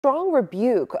Strong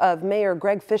rebuke of Mayor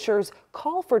Greg Fischer's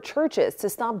call for churches to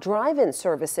stop drive-in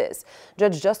services.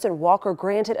 Judge Justin Walker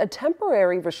granted a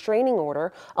temporary restraining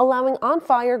order allowing On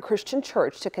Fire Christian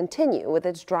Church to continue with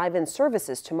its drive-in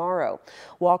services tomorrow.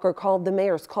 Walker called the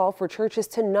mayor's call for churches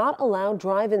to not allow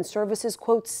drive-in services,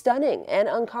 quote, stunning and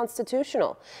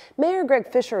unconstitutional. Mayor Greg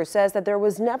Fischer says that there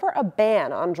was never a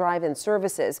ban on drive-in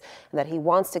services and that he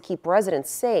wants to keep residents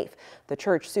safe. The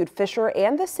church sued Fischer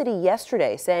and the city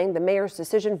yesterday, saying the mayor's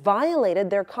decision violated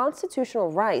their constitutional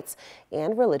rights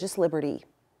and religious liberty.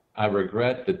 I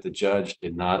regret that the judge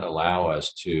did not allow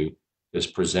us to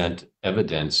just present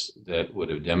evidence that would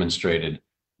have demonstrated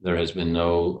there has been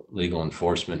no legal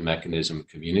enforcement mechanism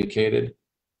communicated.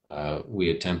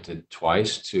 We attempted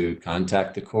twice to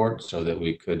contact the court so that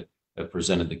we could have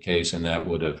presented the case, and that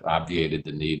would have obviated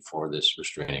the need for this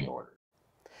restraining order.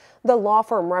 The law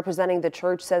firm representing the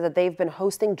church said that they've been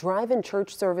hosting drive-in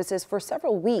church services for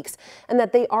several weeks and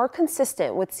that they are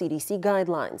consistent with CDC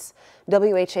guidelines.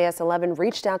 WHAS 11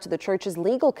 reached out to the church's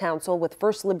legal counsel with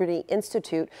First Liberty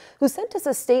Institute, who sent us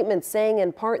a statement saying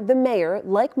in part the mayor,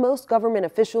 like most government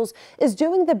officials, is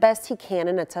doing the best he can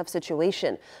in a tough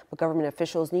situation. But government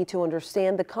officials need to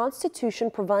understand the Constitution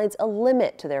provides a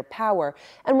limit to their power,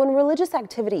 and when religious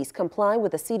activities comply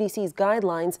with the CDC's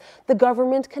guidelines, the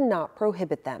government cannot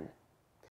prohibit them.